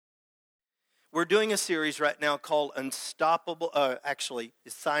We're doing a series right now called Unstoppable, actually,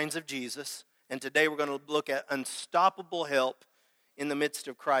 it's Signs of Jesus. And today we're going to look at unstoppable help in the midst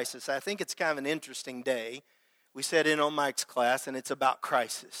of crisis. I think it's kind of an interesting day. We sat in on Mike's class, and it's about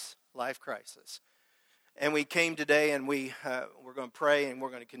crisis, life crisis. And we came today, and we're going to pray, and we're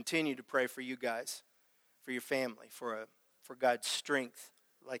going to continue to pray for you guys, for your family, for God's strength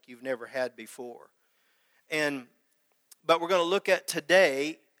like you've never had before. But we're going to look at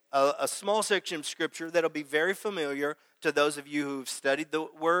today a small section of Scripture that'll be very familiar to those of you who've studied the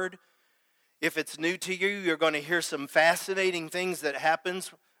Word. If it's new to you, you're going to hear some fascinating things that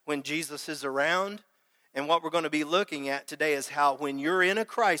happens when Jesus is around. And what we're going to be looking at today is how when you're in a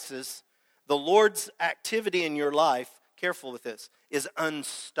crisis, the Lord's activity in your life, careful with this, is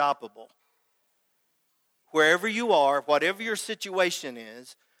unstoppable. Wherever you are, whatever your situation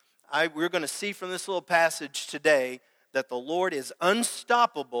is, we're going to see from this little passage today that the Lord is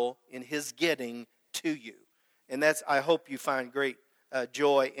unstoppable in His getting to you. And I hope you find great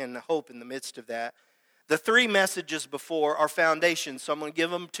joy and hope in the midst of that. The three messages before are foundations, so I'm going to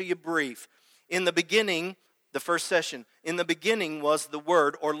give them to you brief. In the beginning, the first session, in the beginning was the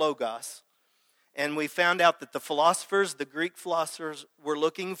word or logos. And we found out that the Greek philosophers were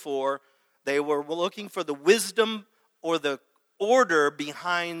looking for the wisdom or the order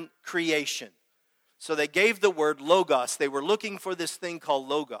behind creation. So they gave the word logos. They were looking for this thing called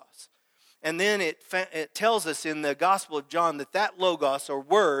logos. And then it tells us in the Gospel of John that logos or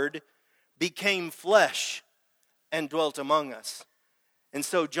word became flesh and dwelt among us. And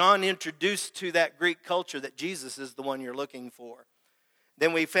so John introduced to that Greek culture that Jesus is the one you're looking for.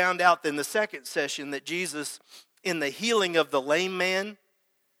 Then we found out in the second session that Jesus, in the healing of the lame man,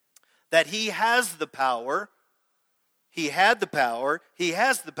 that He has the power. He had the power. He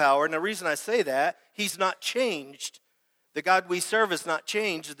has the power. And the reason I say that, He's not changed. The God we serve is not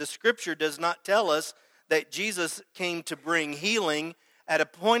changed. The Scripture does not tell us that Jesus came to bring healing at a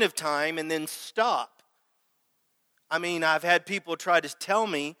point of time and then stop. I mean, I've had people try to tell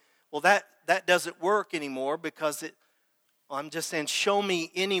me, well, that doesn't work anymore because I'm just saying, show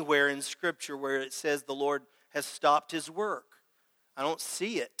me anywhere in Scripture where it says the Lord has stopped His work. I don't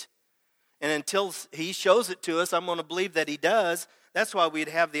see it. And until He shows it to us, I'm going to believe that He does. That's why we'd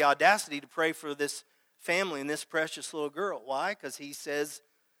have the audacity to pray for this family and this precious little girl. Why? Because He says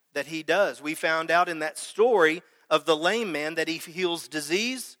that He does. We found out in that story of the lame man that He heals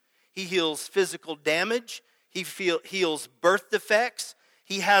disease, He heals physical damage, He heals birth defects.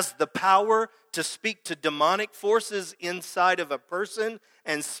 He has the power to speak to demonic forces inside of a person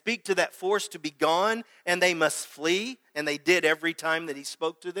and speak to that force to be gone, and they must flee. And they did every time that He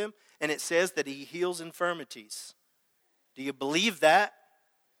spoke to them. And it says that He heals infirmities. Do you believe that?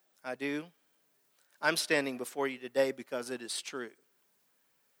 I do. I'm standing before you today because it is true.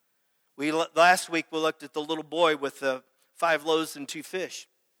 Last week we looked at the little boy with the 5 loaves and 2 fish.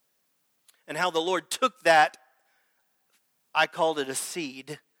 And how the Lord took that, I called it a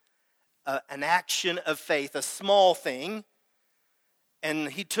seed, an action of faith, a small thing. And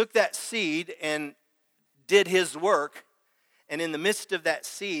He took that seed and did His work. And in the midst of that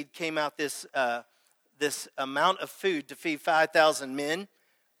seed came out this amount of food to feed 5,000 men,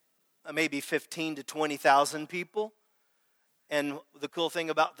 maybe 15 to 20,000 people. And the cool thing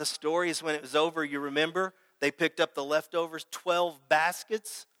about the story is when it was over, you remember, they picked up the leftovers, 12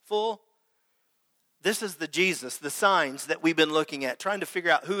 baskets full. This is the Jesus, the signs that we've been looking at, trying to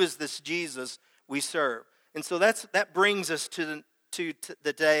figure out who is this Jesus we serve. And so that brings us to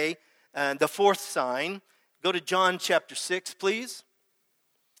the day, the fourth sign. Go to John chapter 6, please.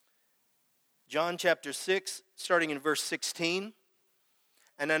 John chapter 6, starting in verse 16.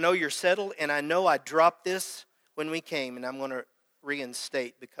 And I know you're settled, and I know I dropped this when we came, and I'm going to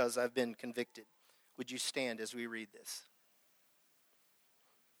reinstate because I've been convicted. Would you stand as we read this?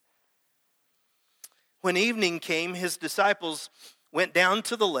 When evening came, His disciples went down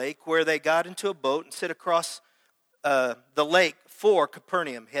to the lake where they got into a boat and set across the lake for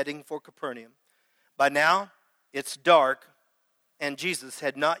Capernaum, heading for Capernaum. By now, it's dark, and Jesus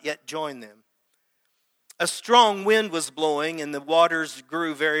had not yet joined them. A strong wind was blowing, and the waters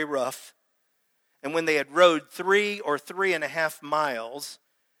grew very rough. And when they had rowed 3 or 3.5 miles,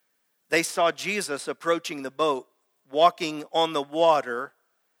 they saw Jesus approaching the boat, walking on the water,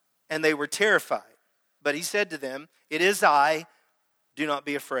 and they were terrified. But He said to them, "It is I, do not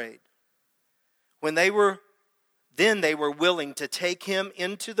be afraid." Then they were willing to take Him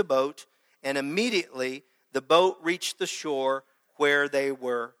into the boat, and immediately the boat reached the shore where they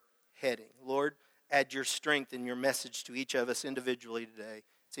were heading. Lord, add your strength and your message to each of us individually today.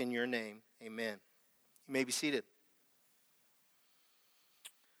 It's in your name. Amen. You may be seated.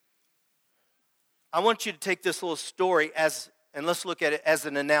 I want you to take this little story and let's look at it as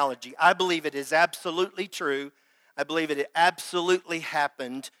an analogy. I believe it is absolutely true. I believe it absolutely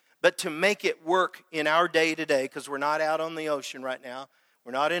happened. But to make it work in our day today, because we're not out on the ocean right now,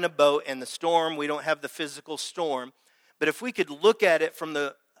 we're not in a boat, and the storm, we don't have the physical storm. But if we could look at it from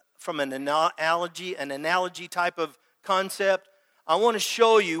an analogy type of concept, I want to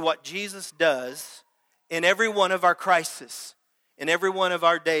show you what Jesus does in every one of our crises, in every one of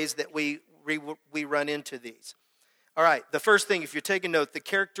our days that we run into these. All right, the first thing, if you're taking note, the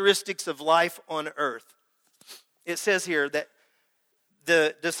characteristics of life on earth. It says here that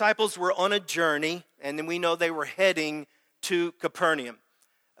the disciples were on a journey, and then we know they were heading to Capernaum.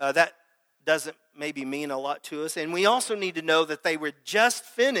 That doesn't maybe mean a lot to us. And we also need to know that they were just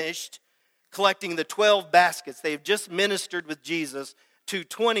finished collecting the 12 baskets. They've just ministered with Jesus to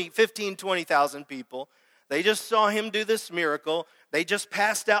 20,000 people. They just saw him do this miracle. They just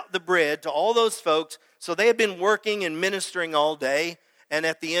passed out the bread to all those folks. So they had been working and ministering all day. And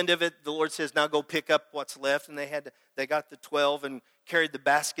at the end of it, the Lord says, now go pick up what's left. And they got the 12 and carried the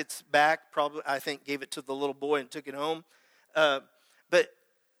baskets back. Probably, I think, gave it to the little boy and took it home. But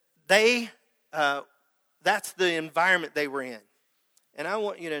that's the environment they were in. And I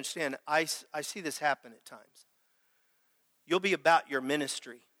want you to understand, I see this happen at times. You'll be about your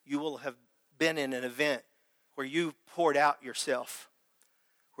ministry. You will have been in an event where you poured out yourself,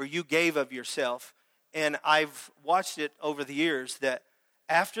 where you gave of yourself. And I've watched it over the years that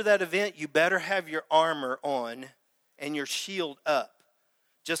after that event, you better have your armor on and your shield up,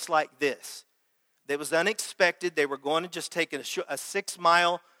 just like this. It was unexpected. They were going to just take a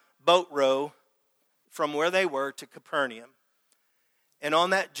 6-mile boat row from where they were to Capernaum. And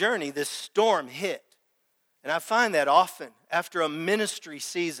on that journey, this storm hit. And I find that often after a ministry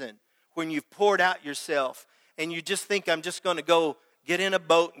season when you've poured out yourself and you just think, I'm just going to go get in a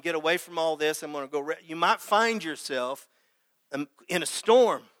boat and get away from all this. I'm going to go. You might find yourself in a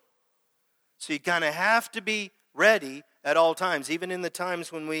storm. So you kind of have to be ready at all times, even in the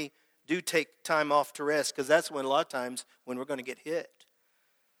times when we do take time off to rest, because that's when a lot of times when we're going to get hit.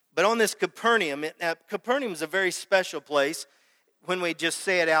 But on this Capernaum, Capernaum is a very special place. When we just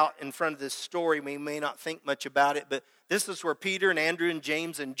say it out in front of this story, we may not think much about it, but this is where Peter and Andrew and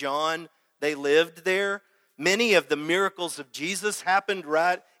James and John, they lived there. Many of the miracles of Jesus happened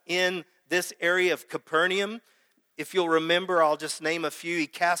right in this area of Capernaum. If you'll remember, I'll just name a few. He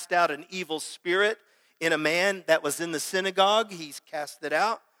cast out an evil spirit in a man that was in the synagogue. He's cast it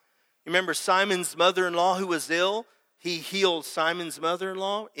out. You remember Simon's mother-in-law who was ill? He healed Simon's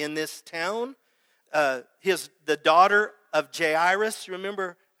mother-in-law in this town. The daughter of Jairus, you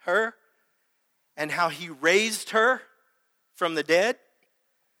remember her? And how he raised her from the dead?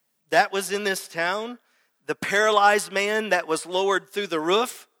 That was in this town. The paralyzed man that was lowered through the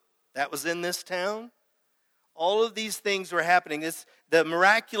roof, that was in this town. All of these things were happening. The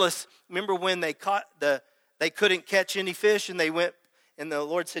miraculous, remember when they couldn't catch any fish and they went, and the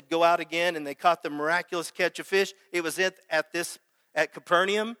Lord said, go out again, and they caught the miraculous catch of fish. It was at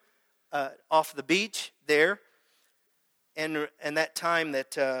Capernaum, off the beach there. And that time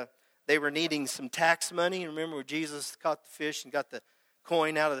that they were needing some tax money. Remember where Jesus caught the fish and got the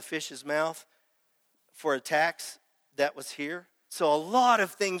coin out of the fish's mouth for a tax? That was here. So a lot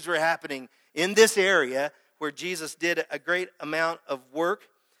of things were happening in this area where Jesus did a great amount of work.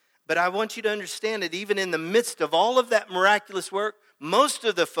 But I want you to understand that even in the midst of all of that miraculous work, most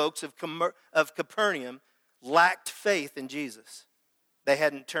of the folks of Capernaum lacked faith in Jesus. They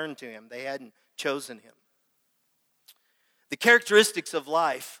hadn't turned to him. They hadn't chosen him. The characteristics of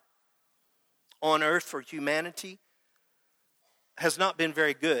life on earth for humanity has not been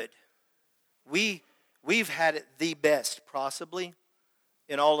very good. We've had it the best, possibly,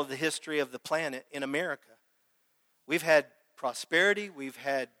 in all of the history of the planet in America. We've had prosperity, we've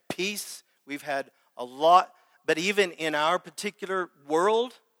had peace, we've had a lot, but even in our particular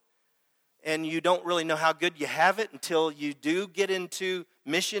world, and you don't really know how good you have it until you do get into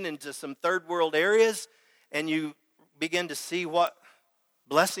mission into some third world areas, and you begin to see what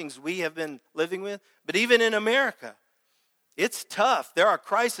blessings we have been living with. But even in America, it's tough. There are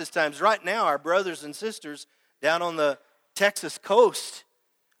crisis times. Right now, our brothers and sisters down on the Texas coast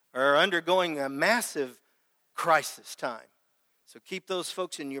are undergoing a massive crisis time. So keep those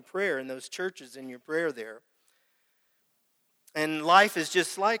folks in your prayer and those churches in your prayer there. And life is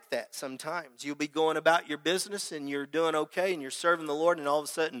just like that sometimes. You'll be going about your business and you're doing okay and you're serving the Lord, and all of a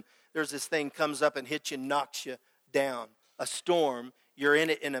sudden there's this thing comes up and hits you and knocks you down. A storm, you're in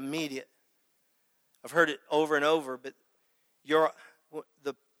it in immediate. I've heard it over and over, but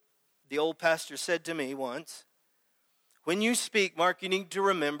the old pastor said to me once, when you speak, Mark, you need to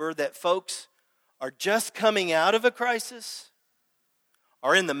remember that folks are just coming out of a crisis,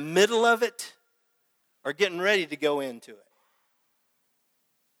 are in the middle of it, or getting ready to go into it.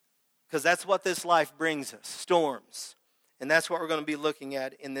 Because that's what this life brings us, storms. And that's what we're going to be looking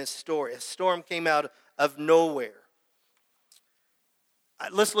at in this story. A storm came out of nowhere.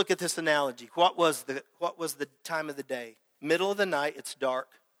 Let's look at this analogy. What was the time of the day? Middle of the night, it's dark.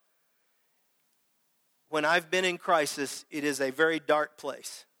 When I've been in crisis, it is a very dark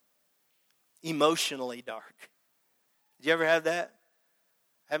place. Emotionally dark. Did you ever have that?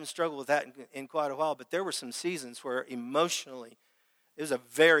 I haven't struggled with that in quite a while, but there were some seasons where emotionally, it was a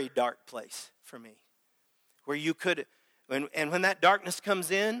very dark place for me. Where you could, and when that darkness comes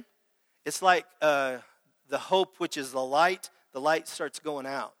in, it's like the hope, which is the light starts going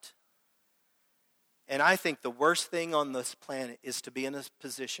out. And I think the worst thing on this planet is to be in a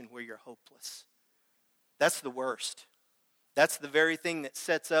position where you're hopeless. That's the worst. That's the very thing that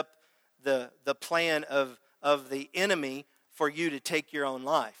sets up the plan of the enemy for you to take your own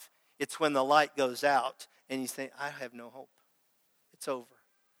life. It's when the light goes out and you say, I have no hope. It's over.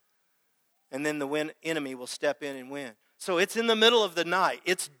 And then the enemy will step in and win. So it's in the middle of the night.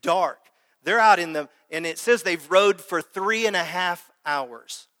 It's dark. They're out and it says they've rowed for 3.5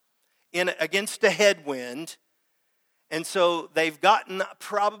 hours against a headwind. And so they've gotten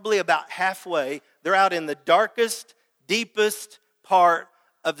probably about halfway. They're out in the darkest, deepest part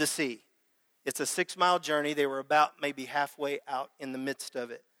of the sea. It's a 6-mile journey. They were about maybe halfway out in the midst of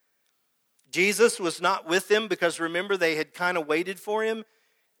it. Jesus was not with them because remember they had kind of waited for him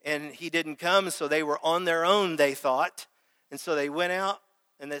and he didn't come. So they were on their own, they thought. And so they went out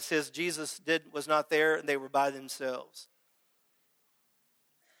and it says Jesus was not there and they were by themselves.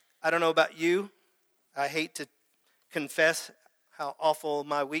 I don't know about you. I hate to confess how awful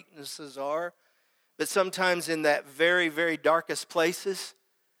my weaknesses are. But sometimes in that very, very darkest places,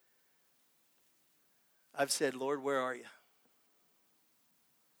 I've said, Lord, where are you?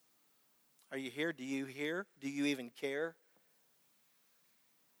 Are you here? Do you hear? Do you even care?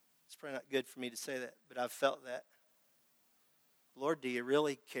 It's probably not good for me to say that, but I've felt that. Lord, do you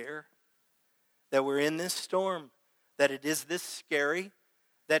really care that we're in this storm, that it is this scary,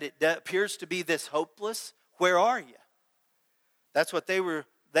 that it appears to be this hopeless? Where are you? That's what they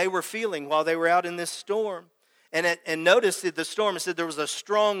were feeling while they were out in this storm. And notice that the storm, it said there was a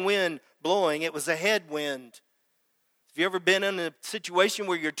strong wind blowing. It was a headwind. Have you ever been in a situation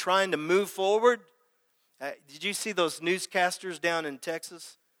where you're trying to move forward? Did you see those newscasters down in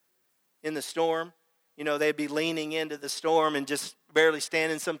Texas in the storm? You know, they'd be leaning into the storm and just barely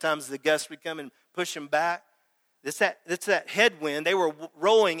standing. Sometimes the gust would come and push them back. It's that headwind. They were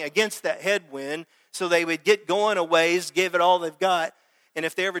rowing against that headwind, so they would get going a ways, give it all they've got, and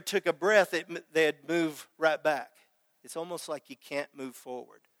if they ever took a breath, they'd move right back. It's almost like you can't move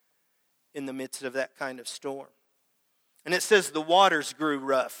forward in the midst of that kind of storm. And it says the waters grew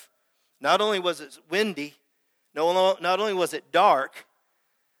rough. Not only was it windy, not only was it dark,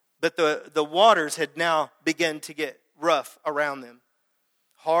 but the waters had now begun to get rough around them.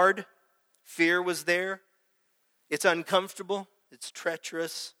 Hard, fear was there. It's uncomfortable. It's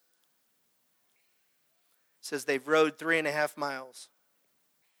treacherous. It says they've rowed 3.5 miles.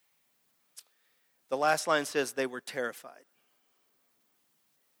 The last line says they were terrified.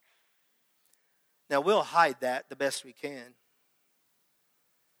 Now we'll hide that the best we can.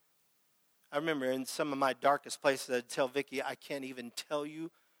 I remember in some of my darkest places I'd tell Vicki, I can't even tell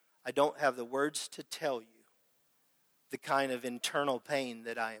you, I don't have the words to tell you the kind of internal pain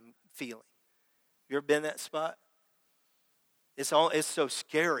that I am feeling. You ever been in that spot? It's so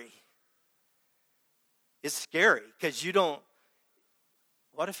scary. It's scary because you don't,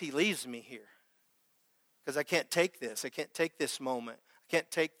 what if he leaves me here? Because I can't take this. I can't take this moment. I can't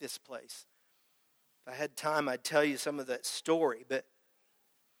take this place. If I had time, I'd tell you some of that story. But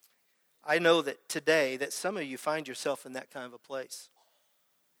I know that today that some of you find yourself in that kind of a place.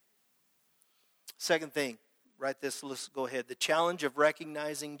 Second thing, write this, let's go ahead. The challenge of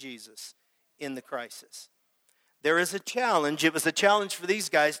recognizing Jesus in the crisis. There is a challenge. It was a challenge for these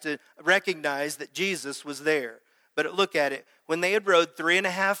guys to recognize that Jesus was there. But look at it. When they had rowed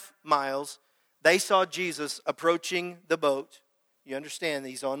 3.5 miles, they saw Jesus approaching the boat. You understand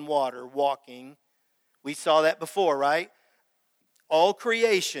he's on water, walking. We saw that before, right? All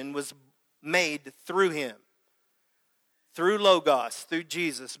creation was made through him. Through Logos, through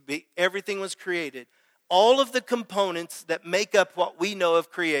Jesus. Everything was created. All of the components that make up what we know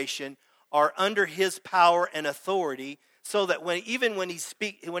of creation are under his power and authority, so that when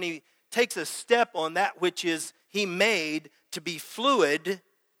he takes a step on that which is he made to be fluid,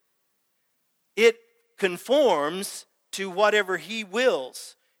 it conforms to whatever he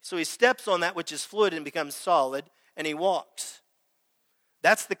wills. So he steps on that which is fluid and becomes solid, and he walks.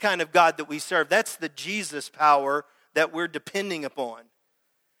 That's the kind of God that we serve. That's the Jesus power that we're depending upon.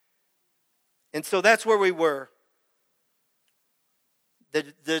 And so that's where we were.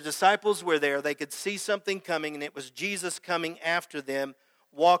 The disciples were there. They could see something coming, and it was Jesus coming after them,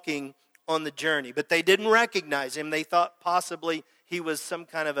 walking on the journey. But they didn't recognize him. They thought possibly he was some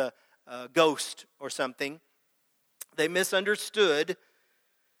kind of a ghost or something. They misunderstood.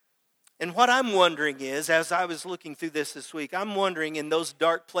 And what I'm wondering is, as I was looking through this week, I'm wondering in those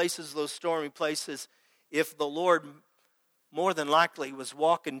dark places, those stormy places, if the Lord more than likely was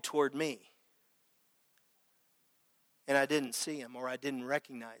walking toward me. And I didn't see him, or I didn't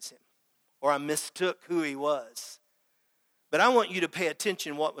recognize him, or I mistook who he was. But I want you to pay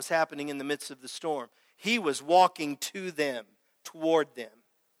attention to what was happening in the midst of the storm. He was walking to them, toward them.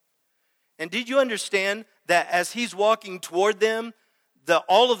 And did you understand that as he's walking toward them,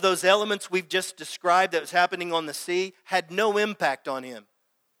 all of those elements we've just described that was happening on the sea had no impact on him?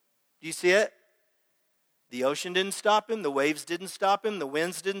 Do you see it? The ocean didn't stop him. The waves didn't stop him. The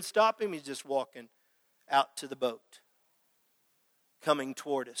winds didn't stop him. He's just walking out to the boat, coming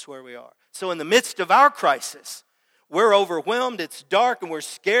toward us where we are. So in the midst of our crisis, we're overwhelmed, it's dark, and we're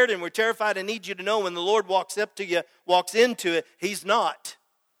scared, and we're terrified. I need you to know when the Lord walks up to you, walks into it, he's not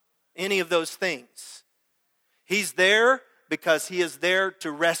any of those things. He's there because he is there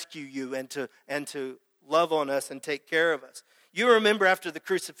to rescue you and to love on us and take care of us. You remember after the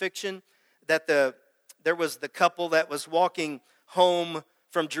crucifixion that there was the couple that was walking home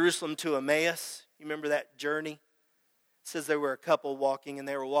from Jerusalem to Emmaus. You remember that journey? It says there were a couple walking, and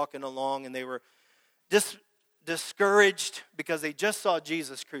they were walking along, and they were discouraged because they just saw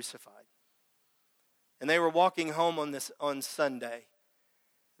Jesus crucified. And they were walking home on Sunday.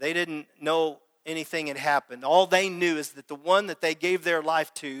 They didn't know anything had happened. All they knew is that the one that they gave their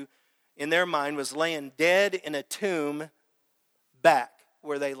life to, in their mind, was laying dead in a tomb back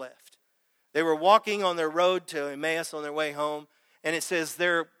where they left. They were walking on their road to Emmaus on their way home, and it says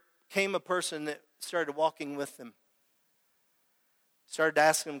there came a person that started walking with them. Started to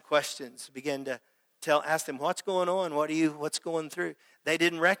ask them questions, began to ask them, what's going on? What's going through? They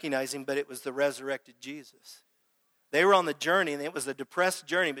didn't recognize him, but it was the resurrected Jesus. They were on the journey, and it was a depressed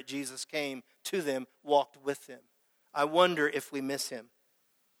journey, but Jesus came to them, walked with them. I wonder if we miss him.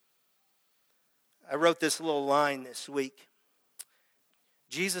 I wrote this little line this week.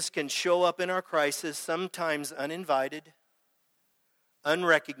 Jesus can show up in our crisis, sometimes uninvited,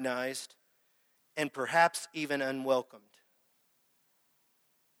 unrecognized, and perhaps even unwelcomed.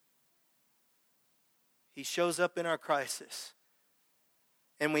 He shows up in our crisis.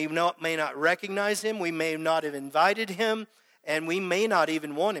 And we may not recognize him. We may not have invited him. And we may not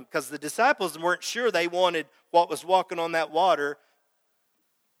even want him. Because the disciples weren't sure they wanted what was walking on that water.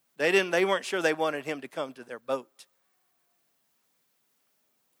 They weren't sure they wanted him to come to their boat.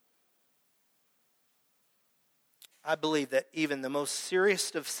 I believe that even the most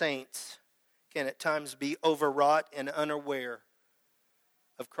serious of saints can at times be overwrought and unaware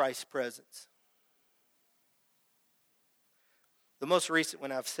of Christ's presence. The most recent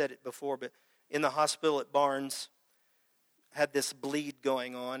one, I've said it before, but in the hospital at Barnes, had this bleed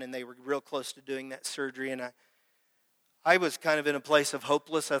going on, and they were real close to doing that surgery, and I was kind of in a place of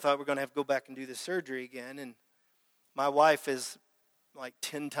hopeless. I thought we're going to have to go back and do the surgery again, and my wife is like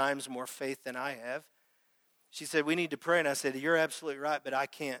 10 times more faith than I have. She said, we need to pray, and I said, you're absolutely right, but I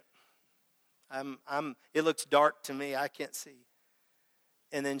can't. It looks dark to me. I can't see.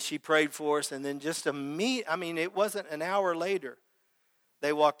 And then she prayed for us, and then it wasn't an hour later,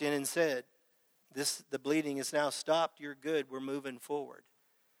 they walked in and said, the bleeding is now stopped. You're good. We're moving forward.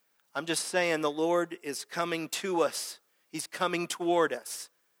 I'm just saying the Lord is coming to us. He's coming toward us.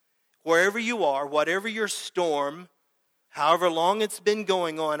 Wherever you are, whatever your storm, however long it's been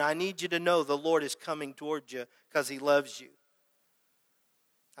going on, I need you to know the Lord is coming toward you because he loves you.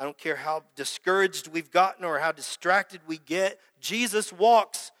 I don't care how discouraged we've gotten or how distracted we get. Jesus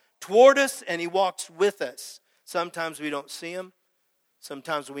walks toward us and he walks with us. Sometimes we don't see him.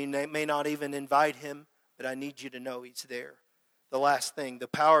 Sometimes we may not even invite him, but I need you to know he's there. The last thing, the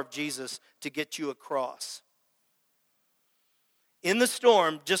power of Jesus to get you across. In the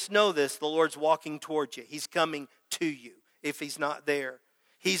storm, just know this, the Lord's walking toward you. He's coming to you if he's not there.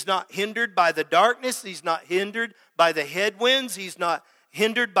 He's not hindered by the darkness. He's not hindered by the headwinds. He's not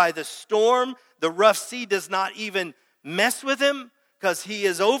hindered by the storm. The rough sea does not even mess with him because he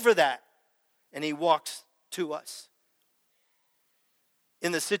is over that and he walks to us.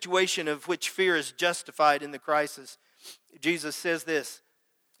 In the situation of which fear is justified in the crisis, Jesus says this,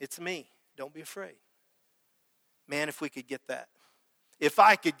 it's me, don't be afraid. Man, if we could get that. if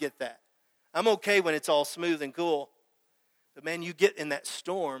I could get that. I'm okay when it's all smooth and cool. But man, you get in that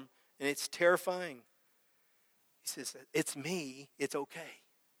storm and it's terrifying. He says, it's me, it's okay.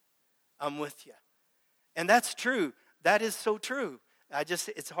 I'm with you. And that's true. That is so true.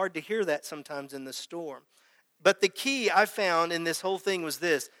 It's hard to hear that sometimes in the storm. But the key I found in this whole thing was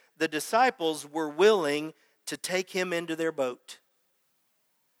this. The disciples were willing to take him into their boat.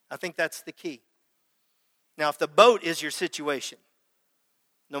 I think that's the key. Now, if the boat is your situation,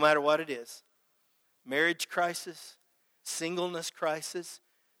 no matter what it is, marriage crisis, singleness crisis,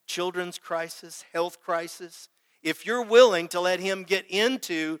 children's crisis, health crisis, if you're willing to let him get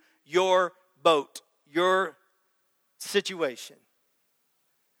into your boat, your situation,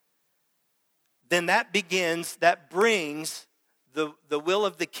 then that brings the will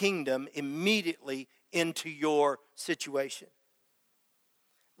of the kingdom immediately into your situation.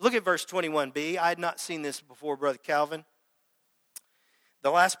 Look at verse 21b. I had not seen this before, Brother Calvin.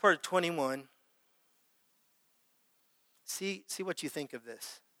 The last part of 21. See what you think of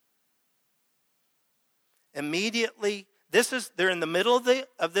this. Immediately, they're in the middle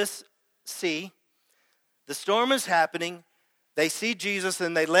of this sea. The storm is happening. They see Jesus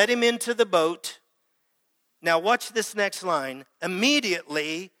and they let him into the boat. Now watch this next line.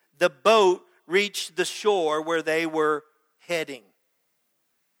 Immediately, the boat reached the shore where they were heading.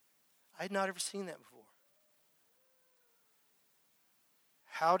 I had not ever seen that before.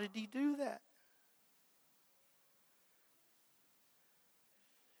 How did he do that?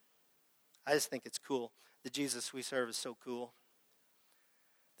 I just think it's cool. The Jesus we serve is so cool.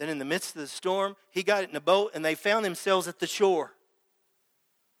 Then in the midst of the storm, he got in a boat and they found themselves at the shore.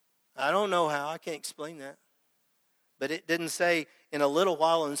 I don't know how. I can't explain that. But it didn't say in a little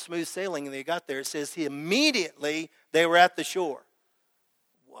while in smooth sailing and they got there. It says immediately they were at the shore.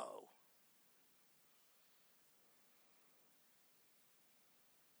 Whoa.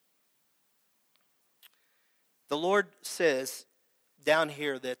 The Lord says down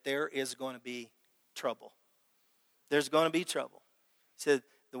here that there is going to be trouble. There's going to be trouble. He said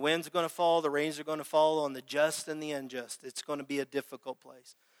the winds are going to fall, the rains are going to fall on the just and the unjust. It's going to be a difficult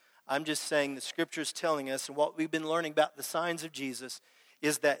place. I'm just saying the Scripture is telling us, and what we've been learning about the signs of Jesus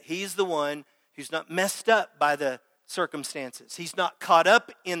is that he's the one who's not messed up by the circumstances. He's not caught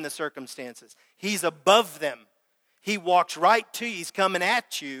up in the circumstances. He's above them. He walks right to you. He's coming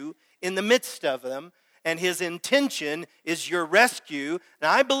at you in the midst of them. And his intention is your rescue. And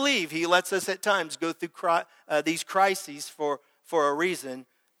I believe he lets us at times go through these crises for a reason,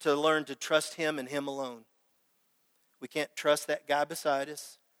 to learn to trust him and him alone. We can't trust that guy beside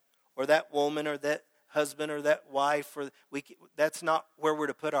us, or that woman, or that husband, or that wife. That's not where we're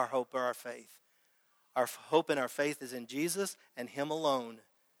to put our hope or our faith. Our hope and our faith is in Jesus and him alone.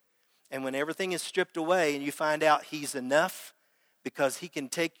 And when everything is stripped away and you find out he's enough, because he can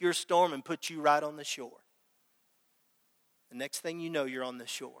take your storm and put you right on the shore. The next thing you know, you're on the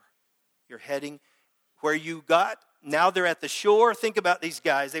shore. You're heading where you got. Now they're at the shore. Think about these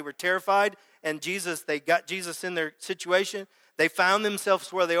guys. They were terrified, and they got Jesus in their situation. They found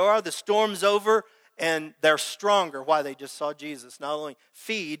themselves where they are. The storm's over, and they're stronger. Why? They just saw Jesus not only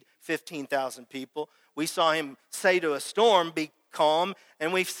feed 15,000 people. We saw him say to a storm, be calm,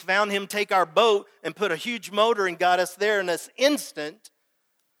 and we found him take our boat and put a huge motor and got us there in this instant.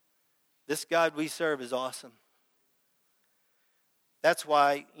 This God we serve is awesome. That's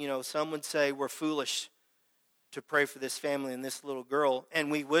why, some would say we're foolish to pray for this family and this little girl, and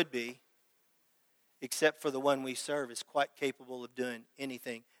we would be, except for the one we serve is quite capable of doing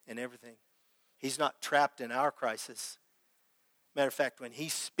anything and everything. He's not trapped in our crisis. Matter of fact, when he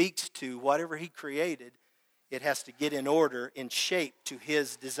speaks to whatever he created, it has to get in order, in shape to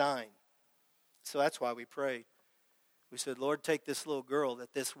his design. So that's why we prayed. We said, Lord, take this little girl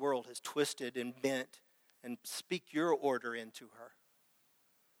that this world has twisted and bent and speak your order into her.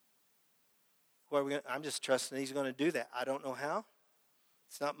 I'm just trusting he's going to do that. I don't know how.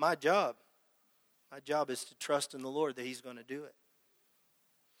 It's not my job. My job is to trust in the Lord that he's going to do it.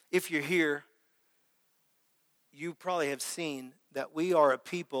 If you're here, you probably have seen that we are a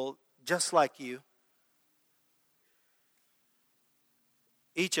people just like you.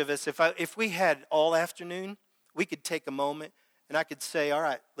 Each of us, if we had all afternoon, we could take a moment and I could say, all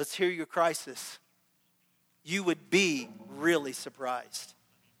right, let's hear your crisis. You would be really surprised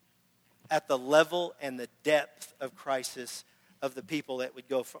at the level and the depth of crisis of the people that would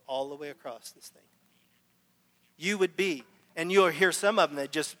go all the way across this thing. You would be, and you'll hear some of them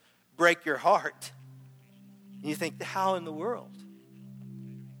that just break your heart. And you think, how in the world?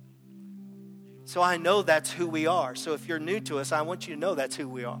 So I know that's who we are. So if you're new to us, I want you to know that's who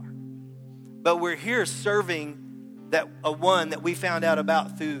we are. But we're here serving that one that we found out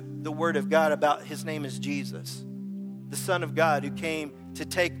about through the Word of God about his name is Jesus, the Son of God who came to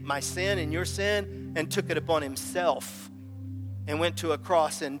take my sin and your sin and took it upon himself and went to a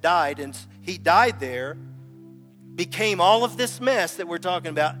cross and died. And he died there, became all of this mess that we're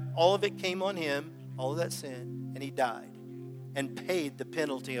talking about. All of it came on him, all of that sin, and he died and paid the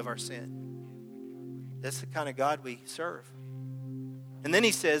penalty of our sin. That's the kind of God we serve. And then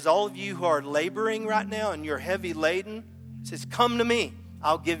he says, all of you who are laboring right now and you're heavy laden, he says, come to me,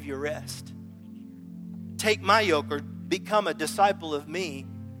 I'll give you rest. Take my yoke, or become a disciple of me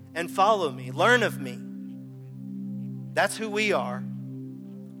and follow me. Learn of me. That's who we are.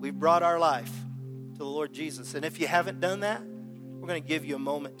 We've brought our life to the Lord Jesus. And if you haven't done that, we're going to give you a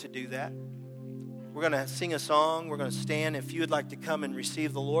moment to do that. We're going to sing a song. We're going to stand. If you would like to come and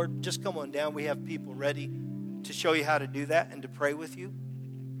receive the Lord, just come on down. We have people ready to show you how to do that and to pray with you.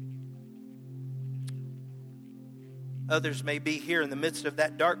 Others may be here in the midst of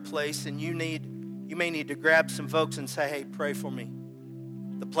that dark place, and you may need to grab some folks and say, hey, pray for me.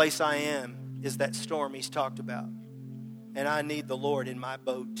 The place I am is that storm he's talked about, and I need the Lord in my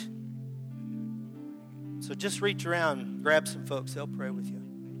boat. So just reach around, grab some folks. They'll pray with you.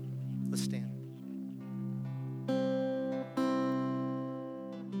 Let's stand.